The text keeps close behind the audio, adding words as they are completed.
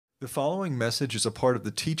The following message is a part of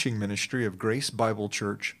the teaching ministry of Grace Bible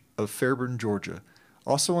Church of Fairburn, Georgia,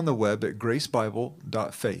 also on the web at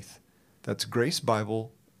gracebible.faith. That's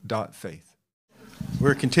gracebible.faith.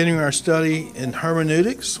 We're continuing our study in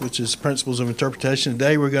hermeneutics, which is principles of interpretation.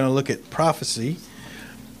 Today we're going to look at prophecy.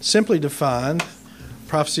 Simply defined,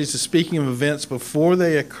 prophecy is the speaking of events before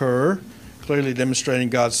they occur, clearly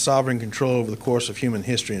demonstrating God's sovereign control over the course of human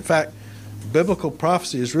history. In fact, biblical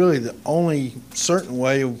prophecy is really the only certain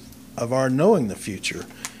way of our knowing the future.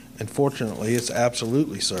 And fortunately, it's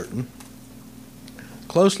absolutely certain.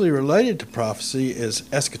 Closely related to prophecy is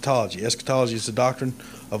eschatology. Eschatology is the doctrine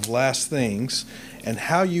of last things, and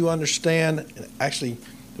how you understand, actually,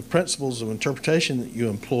 the principles of interpretation that you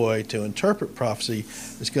employ to interpret prophecy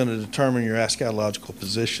is going to determine your eschatological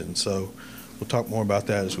position. So we'll talk more about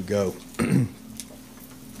that as we go.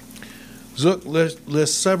 Zook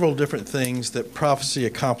lists several different things that prophecy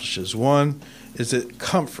accomplishes. One is it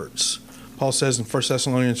comforts. Paul says in 1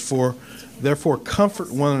 Thessalonians 4, "Therefore comfort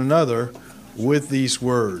one another with these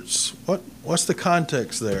words." What's the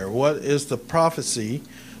context there? What is the prophecy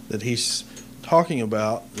that he's talking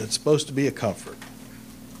about that's supposed to be a comfort?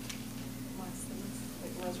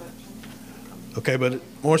 Okay, but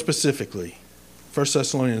more specifically, 1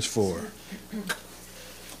 Thessalonians 4.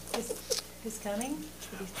 His coming?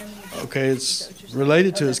 Okay, it's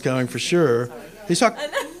related to his coming for sure. He's talking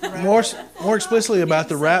more explicitly about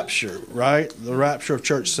the rapture, right? The rapture of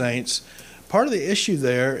church saints. Part of the issue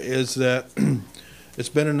there is that it's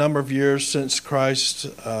been a number of years since Christ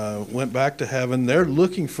went back to heaven. They're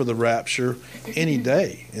looking for the rapture any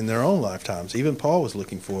day in their own lifetimes. Even Paul was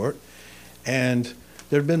looking for it. And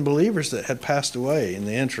there had been believers that had passed away in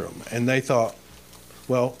the interim. And they thought,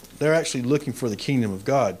 well, they're actually looking for the kingdom of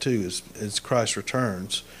God, too, as Christ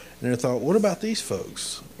returns. And they thought, what about these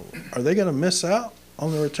folks? Are they going to miss out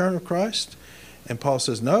on the return of Christ? And Paul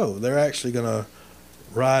says, no, they're actually going to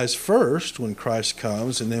rise first when Christ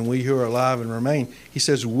comes, and then we who are alive and remain. He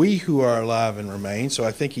says, we who are alive and remain. So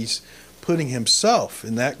I think he's putting himself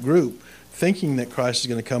in that group, thinking that Christ is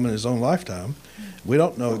going to come in his own lifetime. We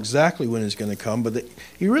don't know exactly when he's going to come, but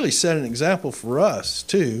he really set an example for us,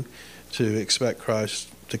 too, to expect Christ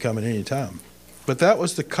to come at any time. But that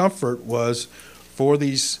was the comfort, was for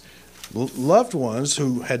these loved ones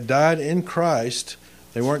who had died in Christ.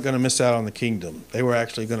 They weren't going to miss out on the kingdom. They were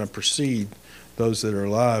actually going to precede those that are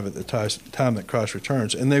alive at the time that Christ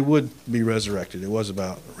returns, and they would be resurrected. It was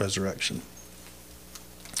about resurrection.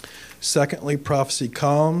 Secondly, prophecy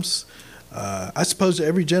calms. I suppose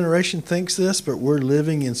every generation thinks this, but we're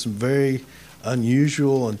living in some very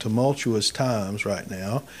unusual and tumultuous times right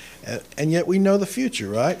now, and yet we know the future,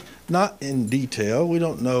 right? Not in detail. We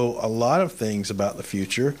don't know a lot of things about the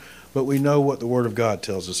future, but we know what the Word of God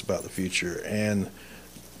tells us about the future, and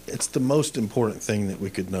it's the most important thing that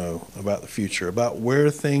we could know about the future, about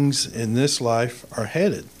where things in this life are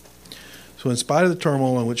headed. So in spite of the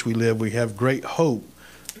turmoil in which we live, we have great hope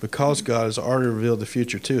because God has already revealed the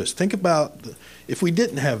future to us. Think about if we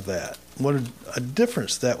didn't have that, what a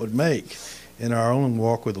difference that would make in our own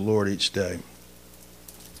walk with the Lord each day.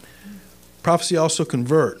 Prophecy also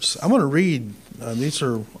converts. I'm going to read, these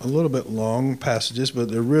are a little bit long passages, but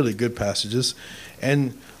they're really good passages.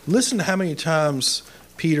 And listen to how many times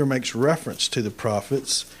Peter makes reference to the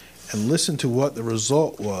prophets, and listen to what the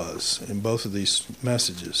result was in both of these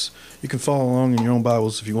messages. You can follow along in your own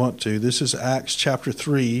Bibles if you want to. This is Acts chapter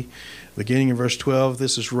 3, beginning in verse 12.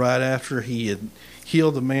 This is right after he had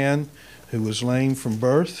healed the man who was lame from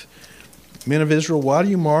birth. Men of Israel, why do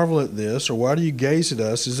you marvel at this, or why do you gaze at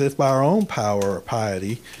us as if by our own power or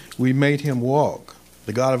piety we made him walk?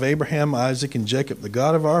 The God of Abraham, Isaac, and Jacob, the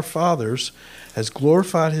God of our fathers, has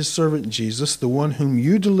glorified his servant Jesus, the one whom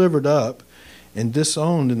you delivered up and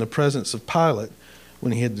disowned in the presence of Pilate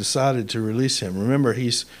when he had decided to release him. Remember,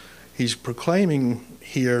 he's proclaiming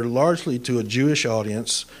here largely to a Jewish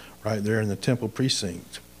audience right there in the temple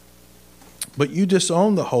precinct. But you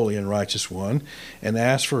disowned the holy and righteous one and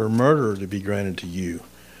asked for a murderer to be granted to you.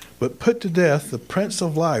 But put to death the Prince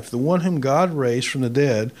of Life, the one whom God raised from the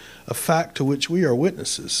dead, a fact to which we are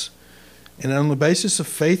witnesses. And on the basis of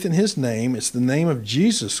faith in his name, it's the name of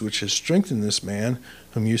Jesus which has strengthened this man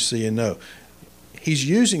whom you see and know. He's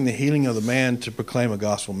using the healing of the man to proclaim a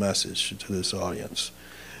gospel message to this audience.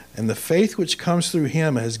 And the faith which comes through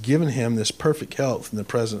him has given him this perfect health in the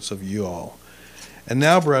presence of you all. And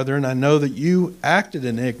now, brethren, I know that you acted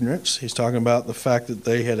in ignorance. He's talking about the fact that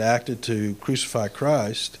they had acted to crucify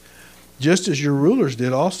Christ, just as your rulers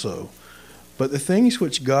did also. But the things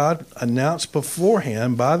which God announced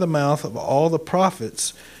beforehand by the mouth of all the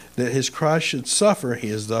prophets, that his Christ should suffer, he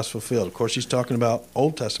has thus fulfilled. Of course, he's talking about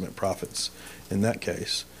Old Testament prophets in that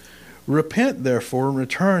case. Repent, therefore, and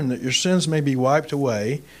return, that your sins may be wiped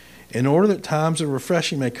away, in order that times of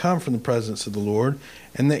refreshing may come from the presence of the Lord,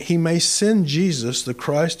 and that he may send Jesus, the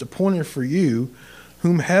Christ appointed for you,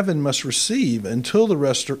 whom heaven must receive until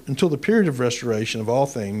the period of restoration of all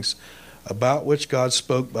things, about which God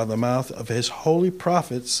spoke by the mouth of his holy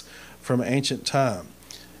prophets from ancient time.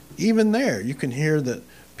 Even there, you can hear that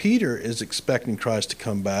Peter is expecting Christ to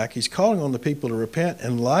come back. He's calling on the people to repent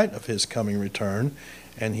in light of his coming return,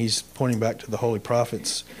 and he's pointing back to the holy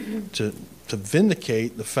prophets to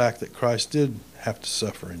vindicate the fact that Christ did have to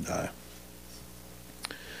suffer and die.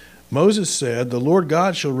 Moses said, "The Lord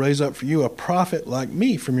God shall raise up for you a prophet like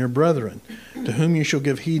me from your brethren, to whom you shall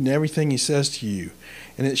give heed in everything he says to you.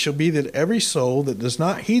 And it shall be that every soul that does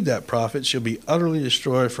not heed that prophet shall be utterly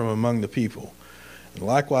destroyed from among the people. And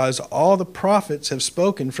likewise, all the prophets have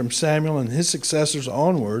spoken from Samuel and his successors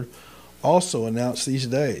onward, also announced these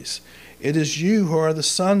days. It is you who are the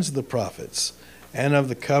sons of the prophets, and of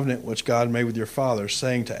the covenant which God made with your fathers,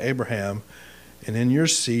 saying to Abraham, and in your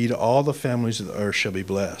seed all the families of the earth shall be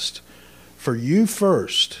blessed. For you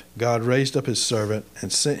first God raised up his servant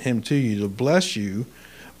and sent him to you to bless you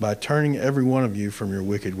by turning every one of you from your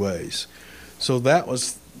wicked ways." So that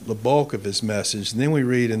was the bulk of his message. And then we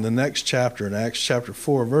read in the next chapter, in Acts chapter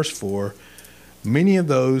 4, verse 4, many of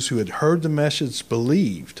those who had heard the message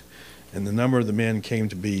believed, and the number of the men came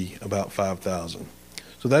to be about 5,000.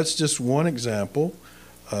 So that's just one example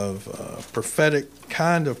of a prophetic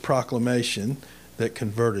kind of proclamation that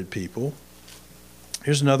converted people.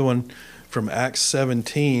 Here's another one from Acts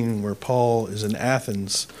 17, where Paul is in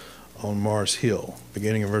Athens on Mars Hill,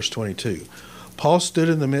 beginning in verse 22. Paul stood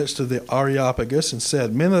in the midst of the Areopagus and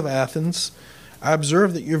said, "Men of Athens, I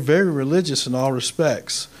observe that you're very religious in all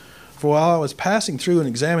respects. For while I was passing through and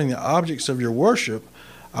examining the objects of your worship,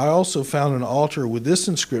 I also found an altar with this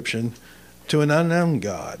inscription, 'To an unknown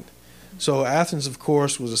God.'" So Athens, of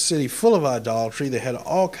course, was a city full of idolatry. They had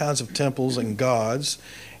all kinds of temples and gods.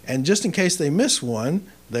 And just in case they missed one,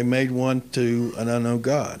 they made one to an unknown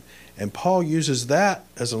God. And Paul uses that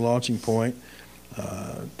as a launching point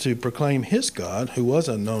to proclaim his God, who was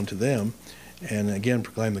unknown to them, and again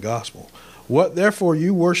proclaim the gospel. "What therefore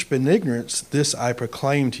you worship in ignorance, this I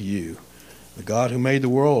proclaim to you. The God who made the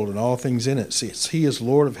world and all things in it, since he is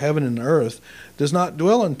Lord of heaven and earth, does not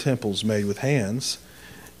dwell in temples made with hands.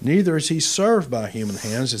 Neither is he served by human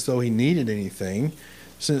hands as though he needed anything,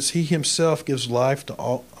 since he himself gives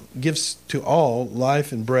to all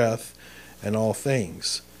life and breath and all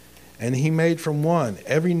things. And he made from one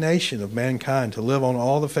every nation of mankind to live on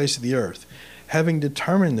all the face of the earth, having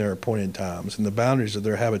determined their appointed times and the boundaries of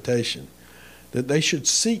their habitation, that they should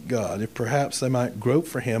seek God, if perhaps they might grope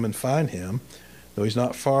for him and find him, though he's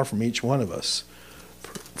not far from each one of us.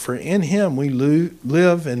 For in him we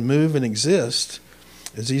live and move and exist,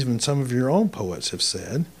 as even some of your own poets have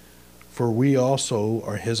said, for we also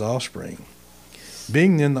are his offspring.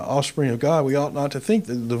 Being then the offspring of God, we ought not to think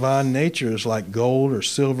that the divine nature is like gold or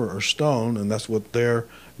silver or stone, and that's what their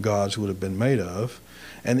gods would have been made of,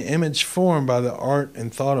 an image formed by the art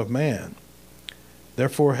and thought of man.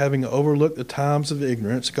 Therefore, having overlooked the times of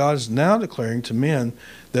ignorance, God is now declaring to men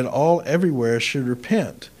that all everywhere should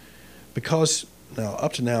repent, because now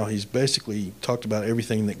up to now he's basically talked about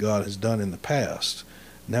everything that God has done in the past.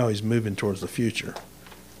 Now he's moving towards the future.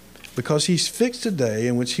 Because he's fixed a day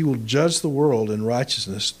in which he will judge the world in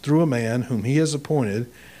righteousness through a man whom he has appointed,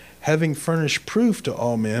 having furnished proof to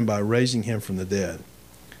all men by raising him from the dead.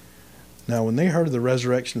 Now when they heard of the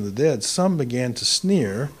resurrection of the dead, some began to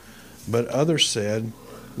sneer, but others said,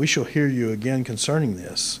 "We shall hear you again concerning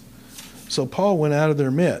this." So Paul went out of their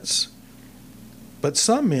midst. But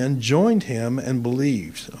some men joined him and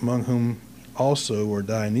believed, among whom also were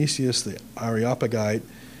Dionysius the Areopagite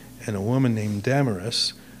and a woman named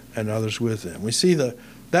Damaris, and others with them. We see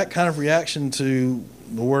that kind of reaction to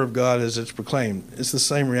the Word of God as it's proclaimed. It's the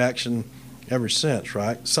same reaction ever since,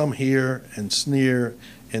 right? Some hear and sneer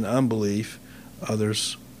in unbelief.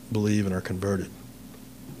 Others believe and are converted.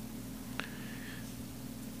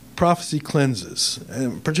 Prophecy cleanses.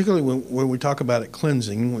 And particularly when we talk about it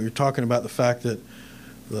cleansing, we're talking about the fact that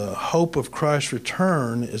the hope of Christ's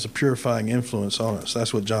return is a purifying influence on us.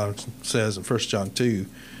 That's what John says in 1 John 2.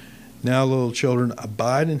 Now, little children,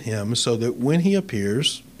 abide in him, so that when he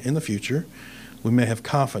appears in the future, we may have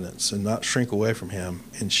confidence and not shrink away from him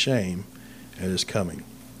in shame at his coming.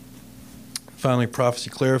 Finally, prophecy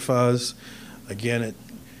clarifies. Again,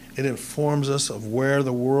 it informs us of where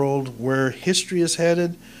the world, where history is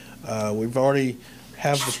headed. We've already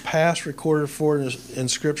have the past recorded for it in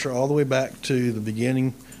Scripture all the way back to the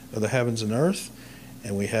beginning of the heavens and earth.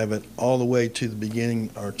 and we have it all the way to the beginning,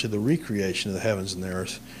 or to the recreation of the heavens and the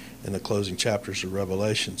earth in the closing chapters of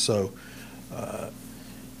Revelation. So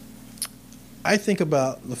I think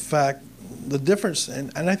about the difference,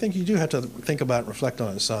 and I think you do have to think about and reflect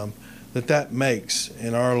on it some, that makes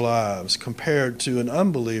in our lives compared to an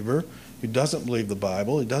unbeliever who doesn't believe the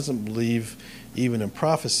Bible, who doesn't believe even in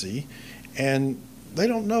prophecy, and they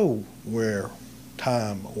don't know where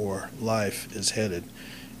time or life is headed.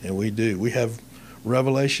 And we do. We have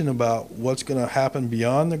revelation about what's going to happen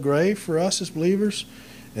beyond the grave for us as believers,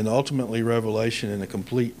 and ultimately revelation in the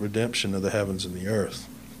complete redemption of the heavens and the earth.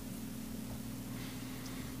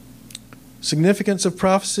 Significance of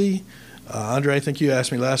prophecy. Andre, I think you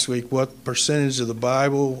asked me last week what percentage of the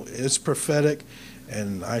Bible is prophetic,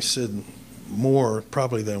 and I said more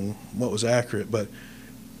probably than what was accurate, but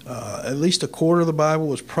at least a quarter of the Bible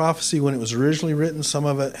was prophecy when it was originally written. Some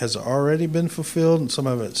of it has already been fulfilled, and some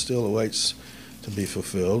of it still awaits to be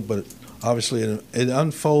fulfilled, but obviously it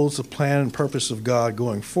unfolds the plan and purpose of God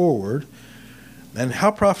going forward. And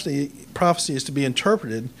how prophecy is to be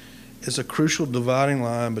interpreted is a crucial dividing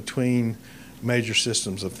line between major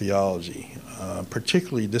systems of theology,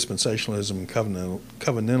 particularly dispensationalism and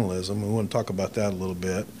covenantalism. We want to talk about that a little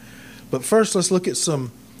bit. But first, let's look at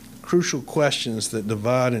some crucial questions that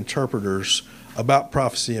divide interpreters about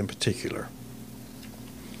prophecy in particular.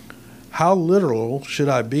 How literal should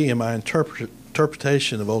I be in my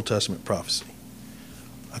interpretation of Old Testament prophecy?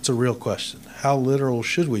 That's a real question. How literal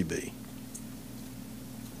should we be?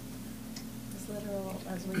 As literal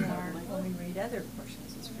as we are when we read other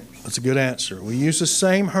portions of Scripture. That's a good answer. We use the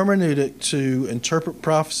same hermeneutic to interpret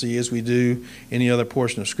prophecy as we do any other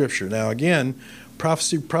portion of Scripture. Now, again,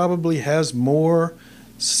 prophecy probably has more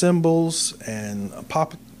symbols and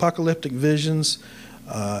apocalyptic visions,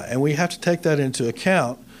 and we have to take that into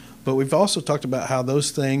account. But we've also talked about how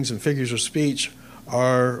those things and figures of speech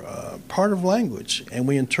are part of language, and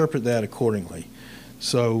we interpret that accordingly.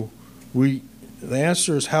 So the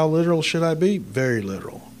answer is, how literal should I be? Very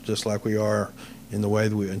literal, just like we are in the way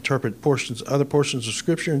that we interpret other portions of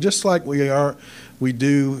Scripture, and just like we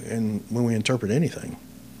do when we interpret anything.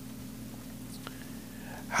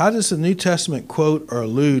 How does the New Testament quote or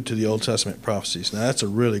allude to the Old Testament prophecies? Now, that's a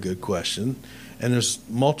really good question, and there's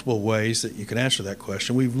multiple ways that you can answer that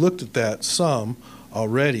question. We've looked at that some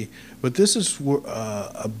already, but this is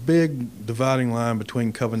a big dividing line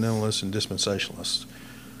between covenantalists and dispensationalists.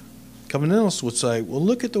 Covenantalists would say, well,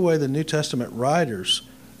 look at the way the New Testament writers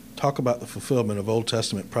talk about the fulfillment of Old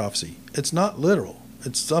Testament prophecy. It's not literal.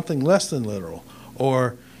 It's something less than literal,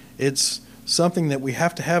 or it's something that we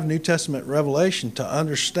have to have New Testament revelation to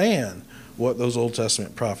understand what those Old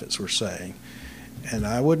Testament prophets were saying. And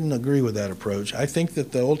I wouldn't agree with that approach. I think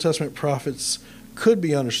that the Old Testament prophets could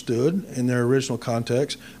be understood in their original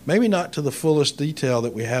context, maybe not to the fullest detail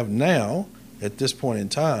that we have now at this point in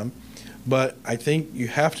time, but I think you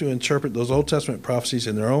have to interpret those Old Testament prophecies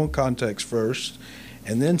in their own context first,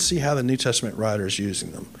 and then see how the New Testament writer is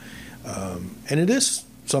using them. And it is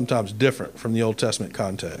sometimes different from the Old Testament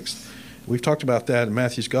context. We've talked about that in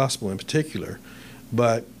Matthew's Gospel in particular,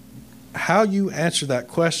 but how you answer that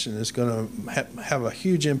question is going to have a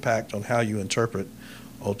huge impact on how you interpret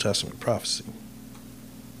Old Testament prophecy.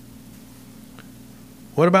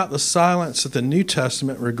 What about the silence of the New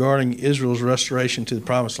Testament regarding Israel's restoration to the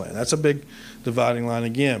Promised Land? That's a big dividing line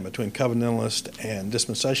again between covenantalists and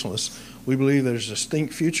dispensationalists. We believe there's a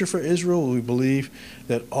distinct future for Israel. We believe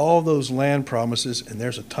that all those land promises, and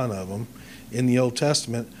there's a ton of them, in the Old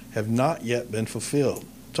Testament have not yet been fulfilled.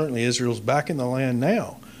 Certainly Israel's back in the land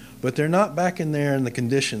now, but they're not back in there in the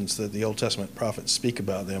conditions that the Old Testament prophets speak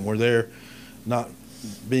about them, where they're not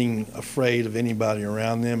being afraid of anybody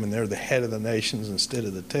around them, and they're the head of the nations instead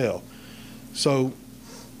of the tail. So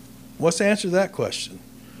what's the answer to that question?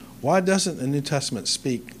 Why doesn't the New Testament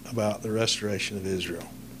speak about the restoration of Israel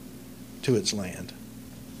to its land?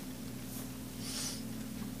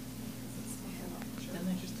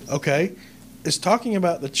 Okay, it's talking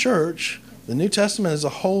about the church. The New Testament as a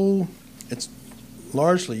whole, it's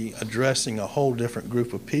largely addressing a whole different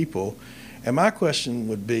group of people. And my question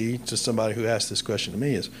would be to somebody who asked this question to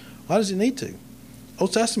me is, why does it need to?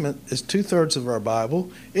 Old Testament is 2/3 of our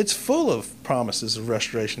Bible. It's full of promises of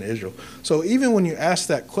restoration to Israel. So even when you ask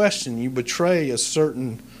that question, you betray a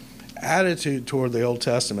certain attitude toward the Old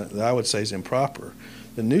Testament that I would say is improper.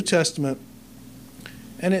 The New Testament,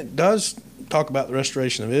 and it does talk about the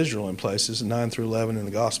restoration of Israel in places, 9 through 11 in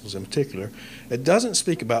the Gospels in particular. It doesn't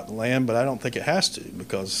speak about the land, but I don't think it has to,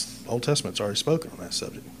 because the Old Testament's already spoken on that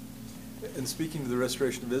subject. And speaking to the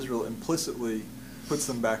restoration of Israel implicitly puts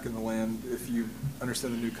them back in the land if you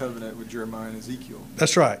understand the New Covenant with Jeremiah and Ezekiel.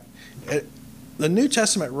 That's right. the New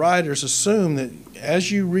Testament writers assume that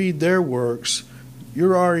as you read their works,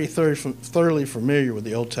 you're already thoroughly familiar with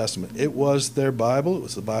the Old Testament. It was their Bible. It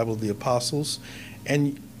was the Bible of the apostles.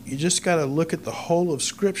 And you just got to look at the whole of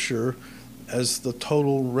Scripture as the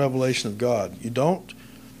total revelation of God. You don't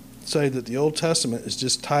say that the Old Testament is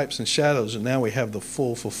just types and shadows and now we have the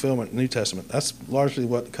full fulfillment in the New Testament. That's largely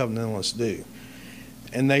what the covenantalists do.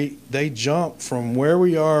 And they jump from where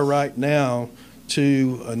we are right now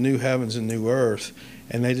to a new heavens and new earth,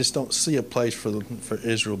 and they just don't see a place for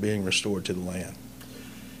Israel being restored to the land.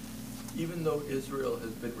 Even though Israel has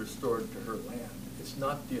been restored to her land, it's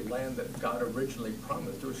not the land that God originally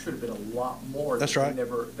promised. There should have been a lot more That's that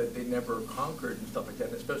right. They never conquered and stuff like that.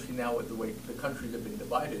 And especially now with the way the countries have been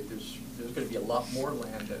divided, there's going to be a lot more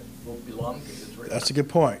land that will belong to Israel. That's a good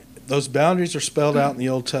point. Those boundaries are spelled out in the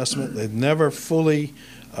Old Testament. They've never fully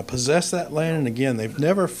possessed that land, and again, they've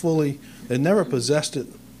never possessed it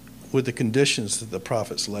with the conditions that the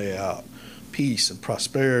prophets lay out: peace and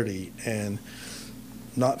prosperity and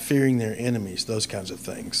not fearing their enemies, those kinds of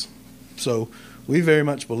things. So we very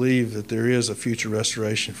much believe that there is a future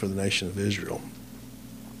restoration for the nation of Israel.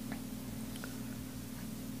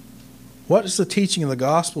 What does the teaching of the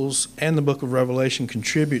Gospels and the book of Revelation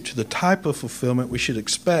contribute to the type of fulfillment we should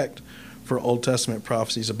expect for Old Testament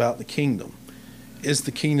prophecies about the kingdom? Is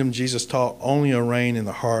the kingdom Jesus taught only a reign in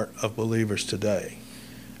the heart of believers today?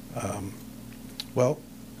 Well,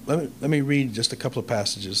 let me read just a couple of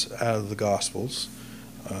passages out of the Gospels.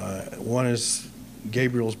 One is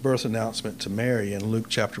Gabriel's birth announcement to Mary in Luke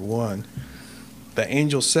chapter 1. The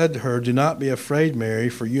angel said to her, "Do not be afraid, Mary,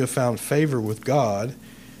 for you have found favor with God.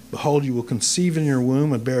 Behold, you will conceive in your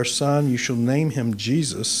womb and bear a son. You shall name him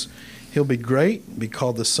Jesus. He'll be great and be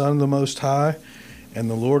called the Son of the Most High, and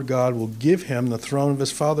the Lord God will give him the throne of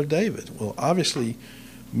his father David." Well, obviously,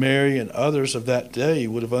 Mary and others of that day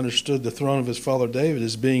would have understood the throne of his father David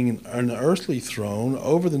as being an earthly throne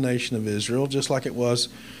over the nation of Israel, just like it was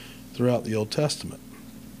throughout the Old Testament.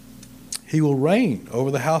 He will reign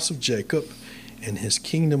over the house of Jacob, and his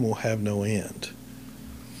kingdom will have no end.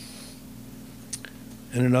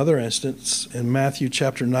 In another instance, in Matthew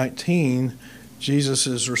chapter 19, Jesus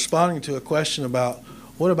is responding to a question about,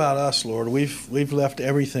 "What about us, Lord? We've left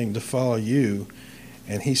everything to follow you."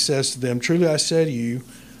 And he says to them, "Truly I say to you,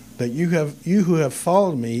 that you who have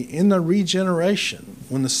followed me, in the regeneration,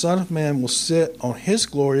 when the Son of Man will sit on his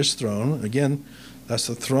glorious throne," again, that's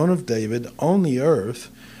the throne of David on the earth,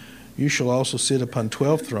 "you shall also sit upon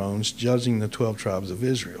 12 thrones, judging the 12 tribes of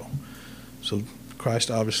Israel." So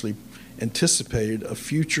Christ obviously anticipated a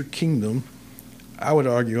future kingdom, I would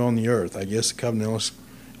argue, on the earth. I guess the covenantalists,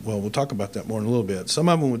 well, we'll talk about that more in a little bit. Some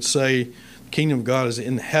of them would say the kingdom of God is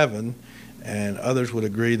in heaven, and others would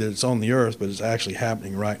agree that it's on the earth, but it's actually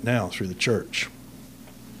happening right now through the church.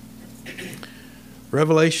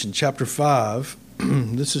 Revelation chapter 5,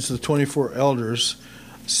 this is the 24 elders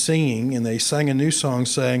singing, and they sang a new song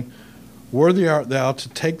saying, "Worthy art thou to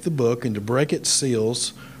take the book and to break its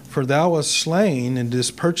seals, for thou wast slain and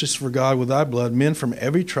didst purchase for God with thy blood men from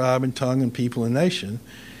every tribe and tongue and people and nation,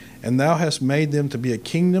 and thou hast made them to be a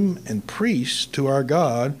kingdom and priests to our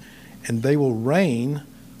God, and they will reign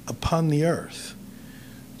upon the earth."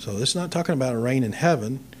 So it's not talking about a reign in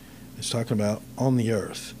heaven, it's talking about on the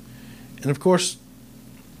earth. And of course,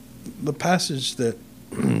 the passage that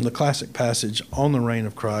the classic passage on the reign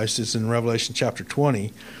of Christ is in Revelation chapter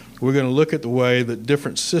 20. We're going to look at the way that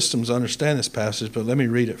different systems understand this passage, but let me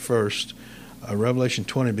read it first. Revelation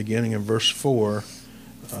 20, beginning in verse 4,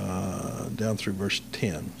 down through verse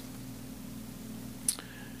 10.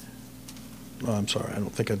 Oh, I'm sorry, I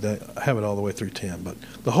don't think I have it all the way through 10, but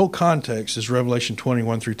the whole context is Revelation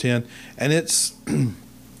 21 through 10, and it's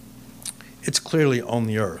clearly on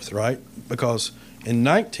the earth, right? Because in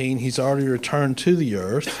 19, he's already returned to the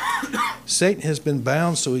earth. Satan has been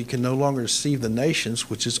bound so he can no longer deceive the nations,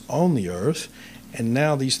 which is on the earth, and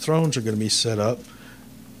now these thrones are going to be set up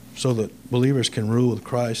so that believers can rule with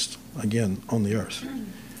Christ again on the earth.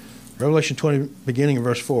 Revelation 20, beginning in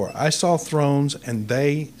verse 4, "I saw thrones, and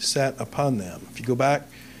they sat upon them." If you go back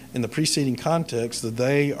in the preceding context, the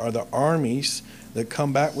they are the armies that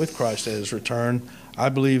come back with Christ at his return. I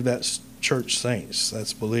believe that's church saints.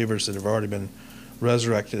 That's believers that have already been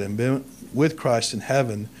resurrected and been with Christ in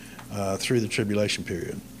heaven through the tribulation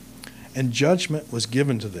period. "And judgment was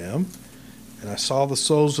given to them. And I saw the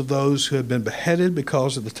souls of those who had been beheaded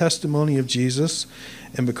because of the testimony of Jesus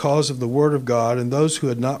and because of the word of God, and those who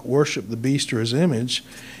had not worshipped the beast or his image,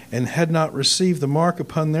 and had not received the mark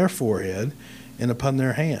upon their forehead and upon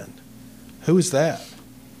their hand." Who is that?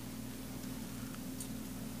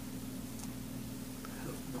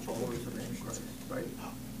 The followers of Christ, right?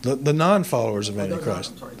 The non-followers of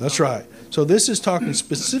Antichrist. That's right. So this is talking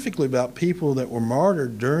specifically about people that were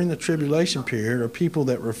martyred during the tribulation period, or people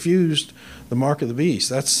that refused the mark of the beast.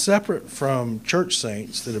 That's separate from church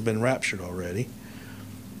saints that have been raptured already.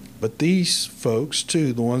 But these folks,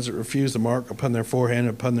 too, the ones that refused the mark upon their forehead and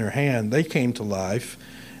upon their hand, they came to life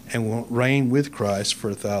and will reign with Christ for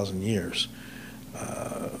 1,000 years.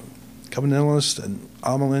 Covenantalists and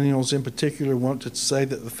amillennials in particular want to say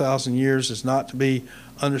that the 1,000 years is not to be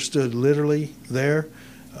understood literally there.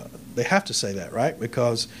 They have to say that, right?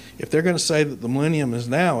 Because if they're going to say that the millennium is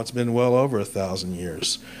now, it's been well over 1,000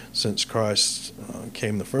 years since Christ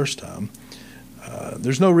came the first time.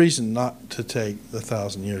 There's no reason not to take the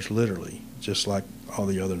 1,000 years literally, just like all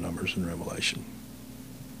the other numbers in Revelation.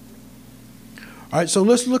 All right, so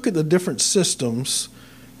let's look at the different systems,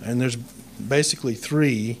 and there's basically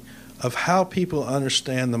three, of how people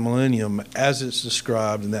understand the millennium as it's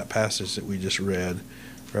described in that passage that we just read,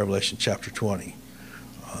 Revelation chapter 20.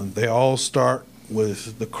 They all start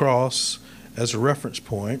with the cross as a reference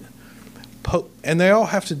point, and they all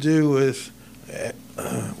have to do with,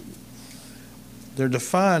 they're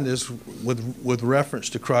defined as with reference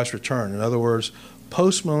to Christ's return. In other words,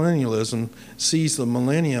 postmillennialism sees the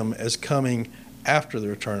millennium as coming after the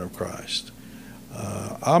return of Christ.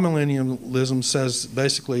 Amillennialism says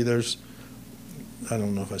basically there's, I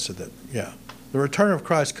don't know if I said that, yeah. The return of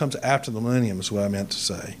Christ comes after the millennium is what I meant to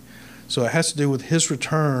say. So it has to do with his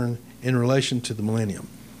return in relation to the millennium.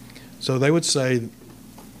 So they would say,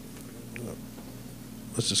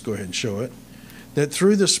 let's just go ahead and show it, that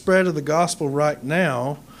through the spread of the gospel right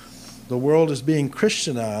now, the world is being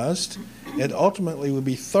Christianized. It ultimately will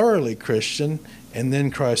be thoroughly Christian, and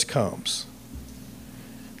then Christ comes.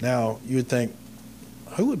 Now, you would think,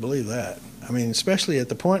 who would believe that? I mean, especially at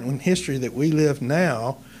the point in history that we live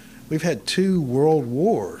now, we've had 2 world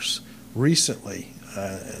wars recently,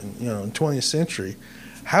 in the 20th century.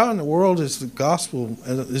 How in the world is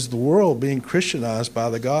the world being Christianized by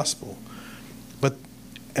the gospel?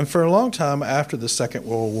 And for a long time after the Second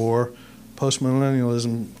World War,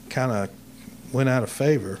 postmillennialism kind of went out of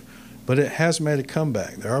favor, but it has made a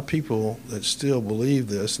comeback. There are people that still believe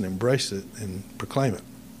this and embrace it and proclaim it.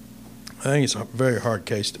 I think it's a very hard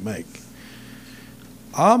case to make.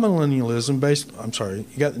 Amillennialism,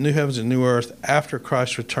 you got the new heavens and new earth after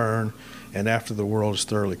Christ's return and after the world is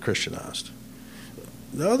thoroughly Christianized.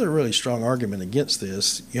 The other really strong argument against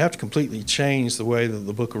this, you have to completely change the way that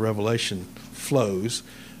the book of Revelation flows,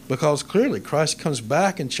 because clearly Christ comes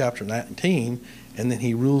back in chapter 19 and then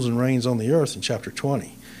he rules and reigns on the earth in chapter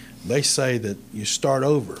 20. They say that you start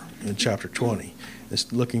over in chapter 20.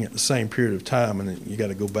 It's looking at the same period of time, and then you got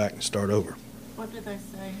to go back and start over. What do they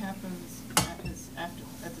say happens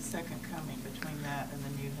at the second coming, between that and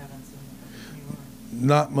the new heavens and the new earth?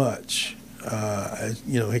 Not much.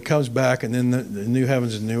 He comes back, and then the new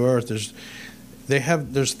heavens and new earth.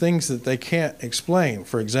 There's things that they can't explain.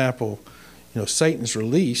 For example, Satan's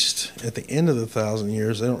released at the end of the 1,000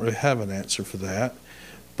 years. They don't really have an answer for that,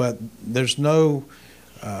 but there's no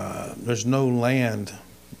land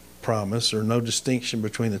promise or no distinction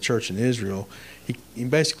between the church and Israel. He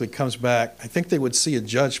basically comes back. I think they would see a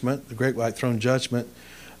judgment, the great white throne judgment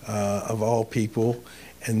of all people,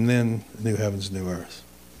 and then new heavens, new earth.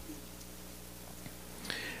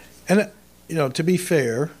 And to be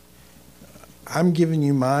fair, I'm giving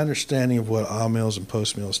you my understanding of what amills and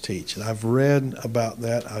postmills teach, and I've read about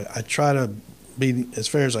that. I try to be as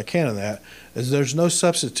fair as I can in that, as there's no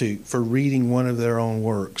substitute for reading one of their own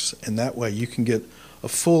works, and that way you can get a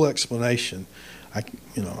full explanation.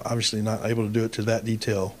 Obviously not able to do it to that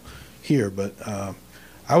detail here, but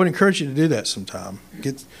I would encourage you to do that sometime.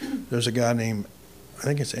 There's a guy named, I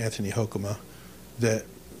think it's Anthony Hoekema, that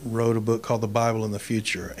wrote a book called The Bible in the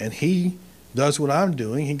Future, and he does what I'm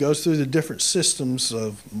doing. He goes through the different systems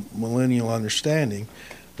of millennial understanding,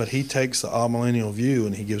 but he takes the amillennial view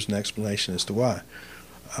and he gives an explanation as to why.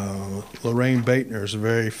 Lorraine Baitner is a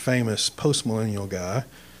very famous postmillennial guy.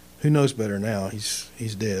 Who knows better now?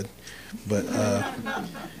 He's dead, but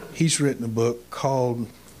he's written a book called,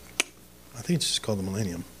 I think it's just called The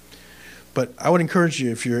Millennium. But I would encourage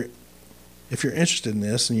you, if you're interested in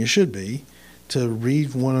this, and you should be, to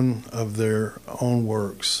read one of their own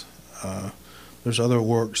works. There's other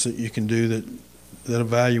works that you can do that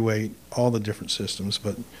evaluate all the different systems,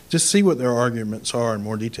 but just see what their arguments are in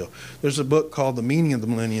more detail. There's a book called The Meaning of the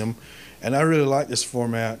Millennium, and I really like this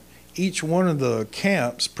format. Each one of the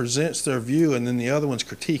camps presents their view, and then the other ones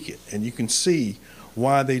critique it, and you can see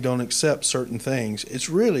why they don't accept certain things. It's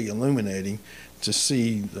really illuminating to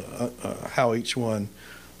see how each one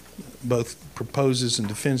both proposes and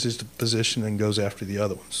defends his position and goes after the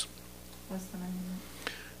other ones. What's the name of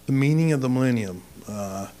The meaning of the millennium.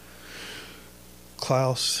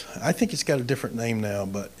 Klaus, I think it's got a different name now,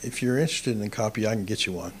 but if you're interested in a copy, I can get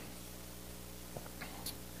you one.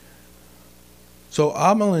 So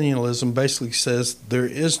amillennialism basically says there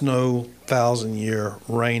is no 1,000-year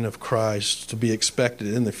reign of Christ to be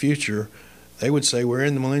expected in the future. They would say we're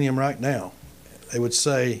in the millennium right now. They would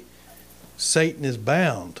say Satan is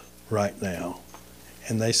bound right now.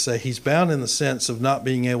 And they say he's bound in the sense of not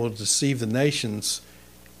being able to deceive the nations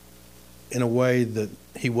in a way that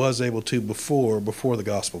he was able to before the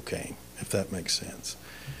gospel came, if that makes sense.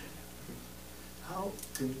 How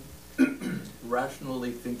can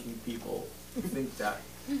rationally thinking people think that?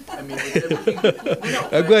 I mean, with everything. No,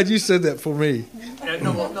 I'm glad you said that for me.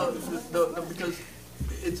 No, because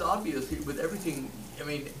it's obvious with everything. I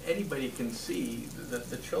mean, anybody can see that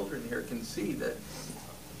the children here can see that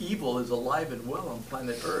evil is alive and well on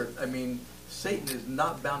planet Earth. I mean, Satan is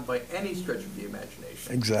not bound by any stretch of the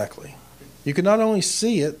imagination. Exactly. You can not only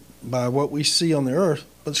see it by what we see on the earth,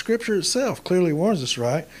 but Scripture itself clearly warns us,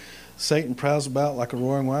 right? Satan prowls about like a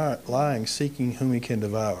roaring lion, seeking whom he can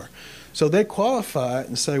devour. So they qualify it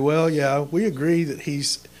and say, well, yeah, we agree that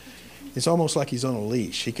it's almost like he's on a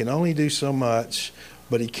leash. He can only do so much,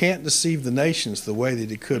 but he can't deceive the nations the way that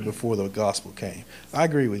he could before the gospel came. I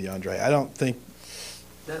agree with you, Andre. I don't think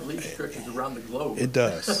that leash stretches around the globe. It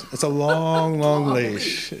does. It's a long, long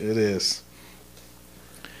leash. It is.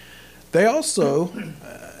 They also,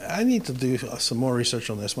 I need to do some more research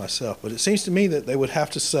on this myself, but it seems to me that they would have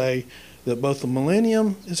to say that both the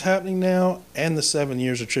millennium is happening now and the 7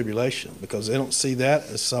 years of tribulation, because they don't see that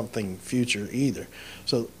as something future either.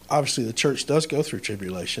 So obviously the church does go through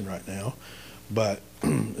tribulation right now, but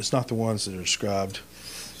it's not the ones that are described.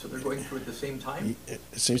 So they're going through it at the same time? It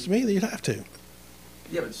seems to me that you'd have to.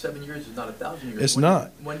 Yeah, but 7 years is not 1,000 years. It's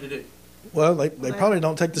not. When did it? Well, they probably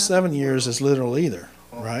don't take the 7 years as literal either,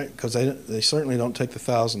 right? Because they certainly don't take the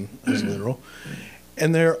 1,000 as literal.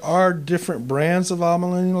 And there are different brands of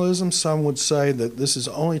amillennialism. Some would say that this is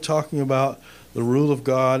only talking about the rule of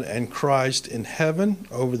God and Christ in heaven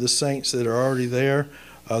over the saints that are already there.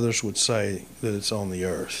 Others would say that it's on the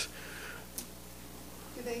earth.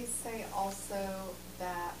 Do they say also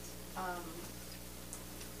that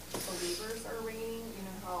believers are reigning? You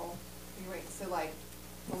know how you reign, so like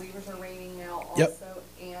believers are reigning now also, Yep.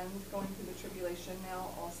 and going through the tribulation now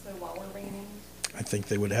also while we're reigning? I think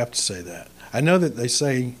they would have to say that. I know that they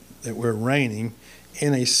say that we're reigning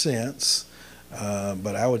in a sense,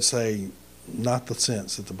 but I would say not the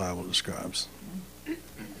sense that the Bible describes.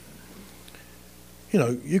 You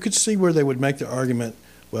know, you could see where they would make the argument,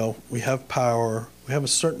 well, we have power, we have a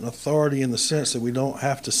certain authority in the sense that we don't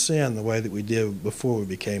have to sin the way that we did before we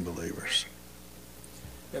became believers.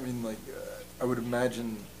 I mean, like, I would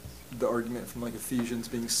imagine the argument from like Ephesians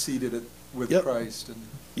being seated with Yep. Christ. And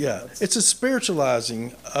Yeah, it's a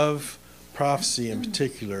spiritualizing of prophecy in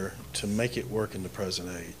particular to make it work in the present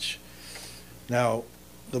age. Now,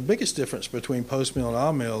 the biggest difference between post-mill and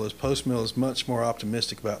on-mill is post-mill is much more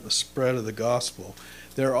optimistic about the spread of the gospel.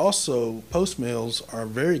 There are also, post-mills are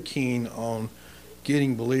very keen on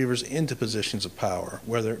getting believers into positions of power,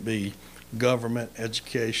 whether it be government,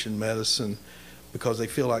 education, medicine, because they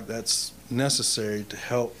feel like that's necessary to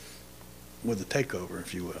help with the takeover,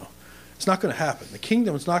 if you will. It's not going to happen. The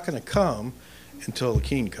kingdom is not going to come until the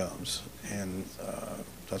king comes, and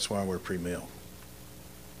that's why we're pre-mill.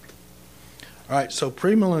 All right, so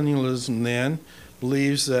premillennialism then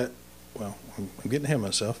believes that, well, I'm getting ahead of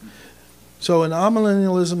myself. So in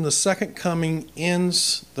amillennialism, the second coming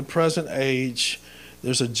ends the present age.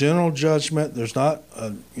 There's a general judgment. There's not,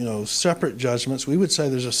 separate judgments. We would say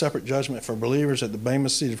there's a separate judgment for believers at the Bema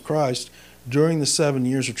seat of Christ during the 7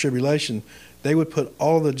 years of tribulation. They would put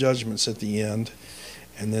all the judgments at the end,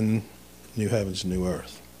 and then new heavens, new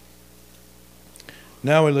earth.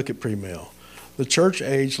 Now we look at pre-mill. The church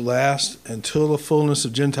age lasts until the fullness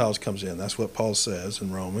of Gentiles comes in. That's what Paul says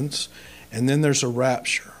in Romans. And then there's a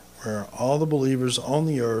rapture, where all the believers on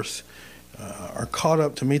the earth are caught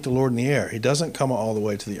up to meet the Lord in the air. He doesn't come all the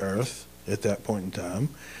way to the earth at that point in time.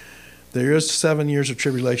 There is 7 years of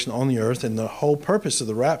tribulation on the earth, and the whole purpose of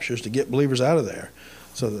the rapture is to get believers out of there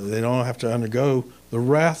so that they don't have to undergo the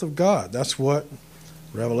wrath of God. That's what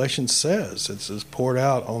Revelation says. It's poured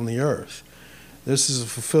out on the earth. This is a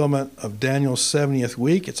fulfillment of Daniel's 70th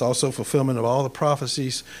week. It's also a fulfillment of all the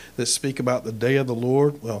prophecies that speak about the day of the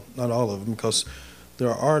Lord. Well, not all of them, because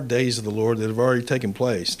there are days of the Lord that have already taken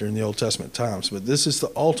place during the Old Testament times. But this is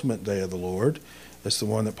the ultimate day of the Lord. It's the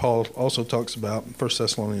one that Paul also talks about in 1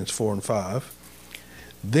 Thessalonians 4 and 5.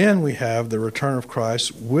 Then we have the return of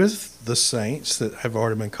Christ with the saints that have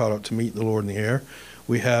already been caught up to meet the Lord in the air.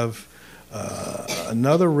 We have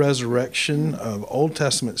another resurrection of Old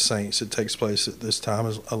Testament saints that takes place at this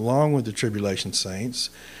time, along with the tribulation saints.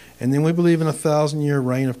 And then we believe in a 1,000-year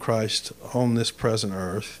reign of Christ on this present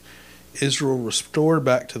earth, Israel restored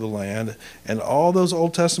back to the land, and all those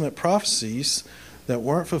Old Testament prophecies that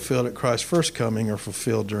weren't fulfilled at Christ's first coming are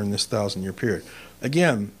fulfilled during this 1,000-year period.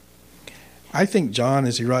 Again, I think John,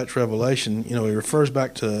 as he writes Revelation, he refers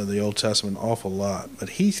back to the Old Testament an awful lot, but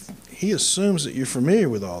he assumes that you're familiar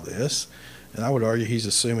with all this, and I would argue he's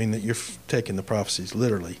assuming that you're taking the prophecies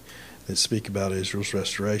literally that speak about Israel's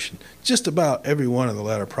restoration. Just about every one of the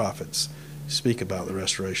latter prophets speak about the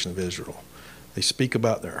restoration of Israel. They speak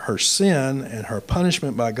about her sin and her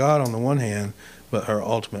punishment by God on the one hand, but her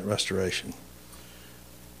ultimate restoration.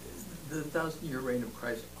 The 1,000-year reign of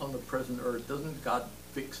Christ on the present earth, doesn't God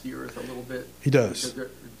fix the earth a little bit? He does.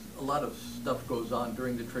 Because a lot of stuff goes on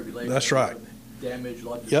during the tribulation. That's right. Damage, a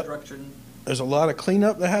lot of Yep. destruction. There's a lot of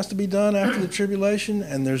cleanup that has to be done after the tribulation,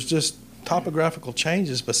 and there's just topographical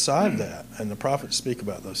changes beside that, and the prophets speak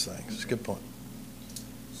about those things. It's a good point.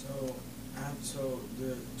 So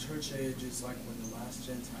the church age is like when the last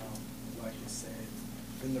Gentile, like is saved.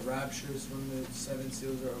 Then the rapture is when the 7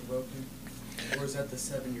 seals are broken, or is that the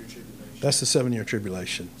 7-year tribulation? That's the 7-year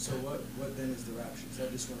tribulation. So what then is the rapture? Is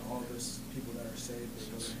that just when all those people that are saved they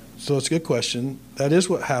go to heaven? So it's a good question. That is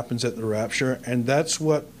what happens at the rapture, and that's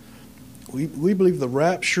what we believe. The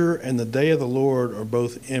rapture and the day of the Lord are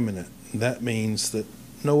both imminent. That means that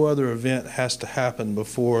no other event has to happen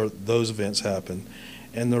before those events happen.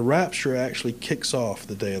 And the rapture actually kicks off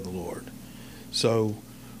the day of the Lord. So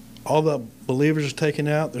all the believers are taken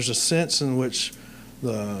out. There's a sense in which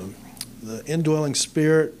the indwelling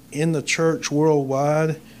spirit in the church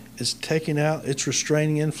worldwide is taken out, its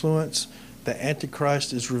restraining influence. The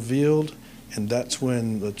Antichrist is revealed, and that's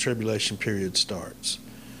when the tribulation period starts.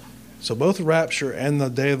 So both the rapture and the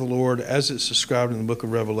day of the Lord, as it's described in the book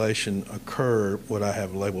of Revelation, occur what I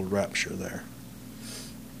have labeled rapture there.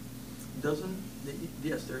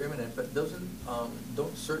 Yes, they're imminent, but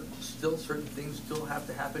don't certain things still have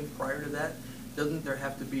to happen prior to that? Doesn't there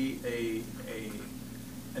have to be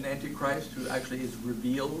an Antichrist who actually is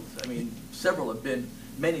revealed? I mean,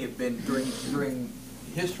 many have been during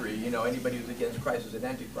history. Anybody who's against Christ is an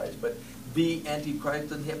Antichrist, but the Antichrist,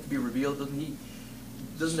 doesn't he have to be revealed?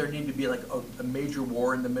 Doesn't there need to be like a major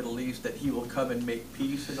war in the Middle East that he will come and make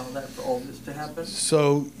peace and all that for all this to happen?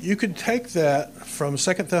 So you could take that from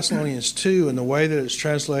 2 Thessalonians 2 and the way that it's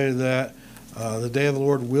translated that the day of the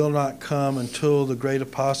Lord will not come until the great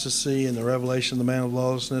apostasy and the revelation of the man of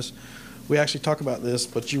lawlessness. We actually talk about this,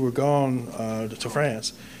 but you were gone to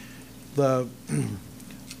France.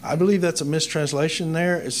 I believe that's a mistranslation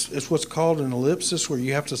there. It's what's called an ellipsis, where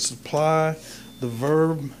you have to supply the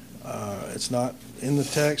verb. It's not in the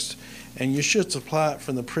text, and you should supply it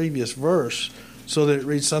from the previous verse so that it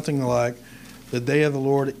reads something like, the day of the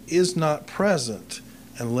Lord is not present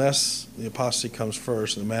unless the apostasy comes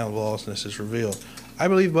first and the man of lawlessness is revealed. I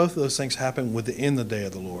believe both of those things happen within the day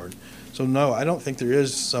of the Lord. So no, I don't think there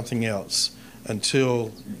is something else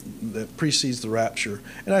until that precedes the rapture.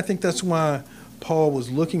 And I think that's why Paul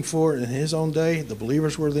was looking for it in his own day. The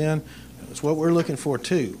believers were then. It's what we're looking for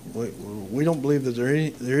too. We don't believe that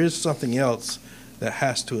there is something else that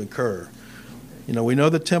has to occur. We know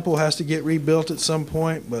the temple has to get rebuilt at some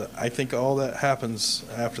point, but I think all that happens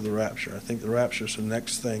after the rapture. I think the rapture is the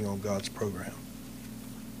next thing on God's program.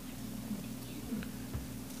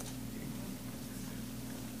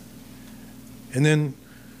 And then,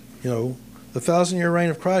 the 1,000-year reign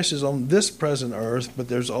of Christ is on this present earth, but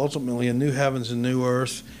there's ultimately a new heavens and new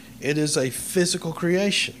earth. It is a physical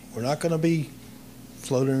creation. We're not going to be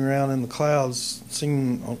floating around in the clouds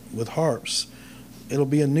singing with harps. It'll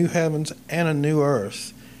be a new heavens and a new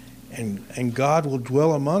earth. And God will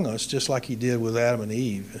dwell among us just like he did with Adam and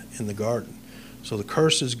Eve in the garden. So the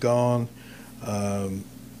curse is gone.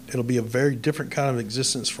 It'll be a very different kind of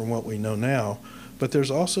existence from what we know now. But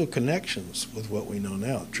there's also connections with what we know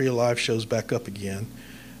now. Tree of Life shows back up again.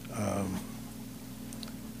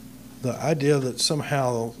 The idea that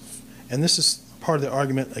somehow, and this is part of the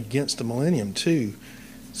argument against the millennium too,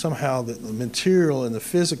 somehow that the material and the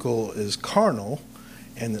physical is carnal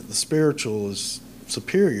and that the spiritual is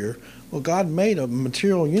superior. Well, God made a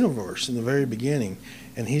material universe in the very beginning,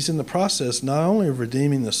 and he's in the process not only of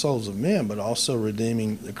redeeming the souls of men, but also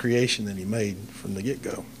redeeming the creation that he made from the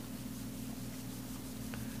get-go.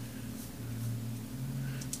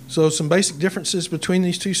 So some basic differences between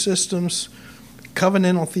these two systems.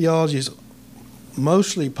 Covenantal theology is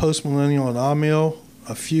mostly postmillennial and amill.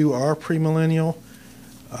 A few are premillennial.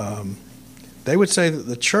 They would say that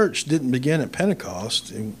the church didn't begin at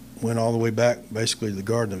Pentecost. It went all the way back basically to the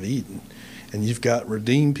Garden of Eden. And you've got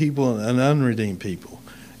redeemed people and unredeemed people.